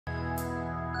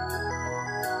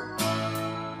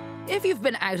If you've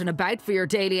been out and about for your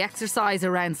daily exercise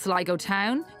around Sligo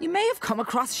town, you may have come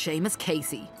across Seamus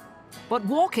Casey. But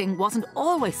walking wasn't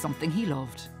always something he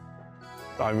loved.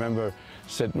 I remember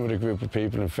sitting with a group of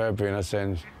people in February and I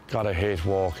said, God, I hate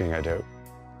walking, I do.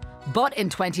 But in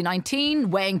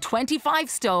 2019, weighing 25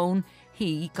 stone,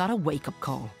 he got a wake-up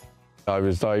call. I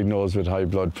was diagnosed with high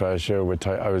blood pressure,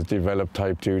 I was developed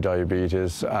type 2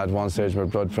 diabetes. At one stage my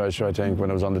blood pressure, I think,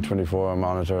 when I was on the 24-hour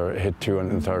monitor, hit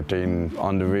 213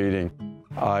 on the reading.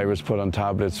 I was put on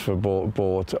tablets for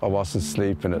both. I wasn't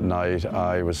sleeping at night.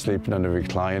 I was sleeping on a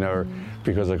recliner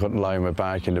because I couldn't lie on my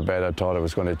back in the bed. I thought I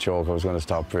was going to choke, I was going to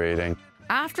stop breathing.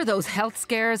 After those health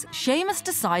scares, Seamus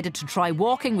decided to try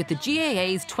walking with the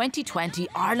GAA's 2020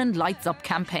 Ireland Lights Up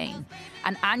campaign,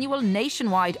 an annual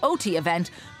nationwide OT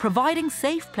event providing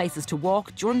safe places to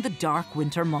walk during the dark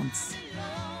winter months.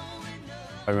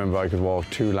 I remember I could walk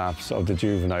 2 laps of the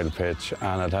juvenile pitch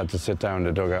and I'd had to sit down in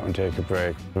the dugout and take a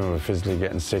break. I remember physically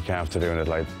getting sick after doing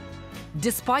it.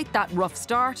 Despite that rough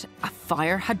start, a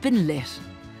fire had been lit.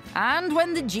 And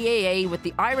when the GAA with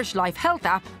the Irish Life Health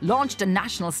app launched a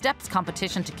national steps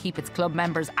competition to keep its club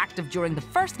members active during the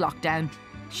first lockdown,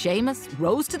 Seamus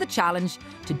rose to the challenge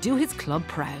to do his club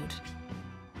proud.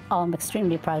 Oh, I'm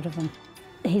extremely proud of him.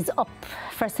 He's up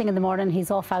first thing in the morning,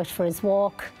 he's off out for his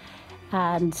walk.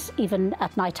 And even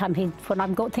at night time, when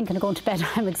I'm thinking of going to bed,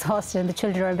 I'm exhausted and the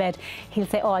children are in bed, he'll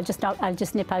say, oh, I'll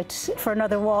just nip out for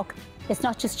another walk. It's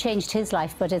not just changed his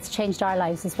life, but it's changed our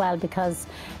lives as well, because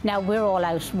now we're all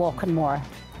out walking more.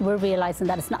 We're realising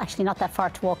that it's actually not that far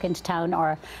to walk into town,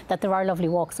 or that there are lovely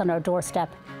walks on our doorstep.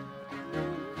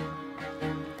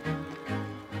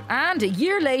 And a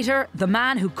year later, the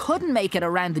man who couldn't make it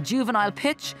around the juvenile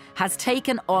pitch has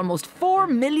taken almost 4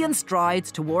 million strides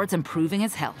towards improving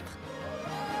his health.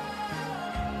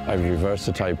 I've reversed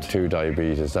the type 2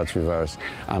 diabetes, that's reversed,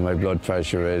 and my blood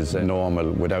pressure is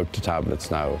normal without the tablets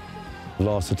now. I've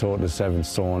lost a total of 7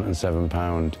 stone and 7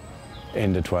 pounds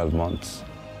in the 12 months.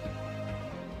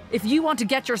 If you want to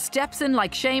get your steps in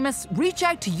like Seamus, reach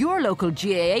out to your local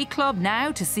GAA club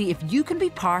now to see if you can be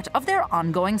part of their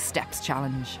ongoing Steps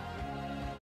Challenge.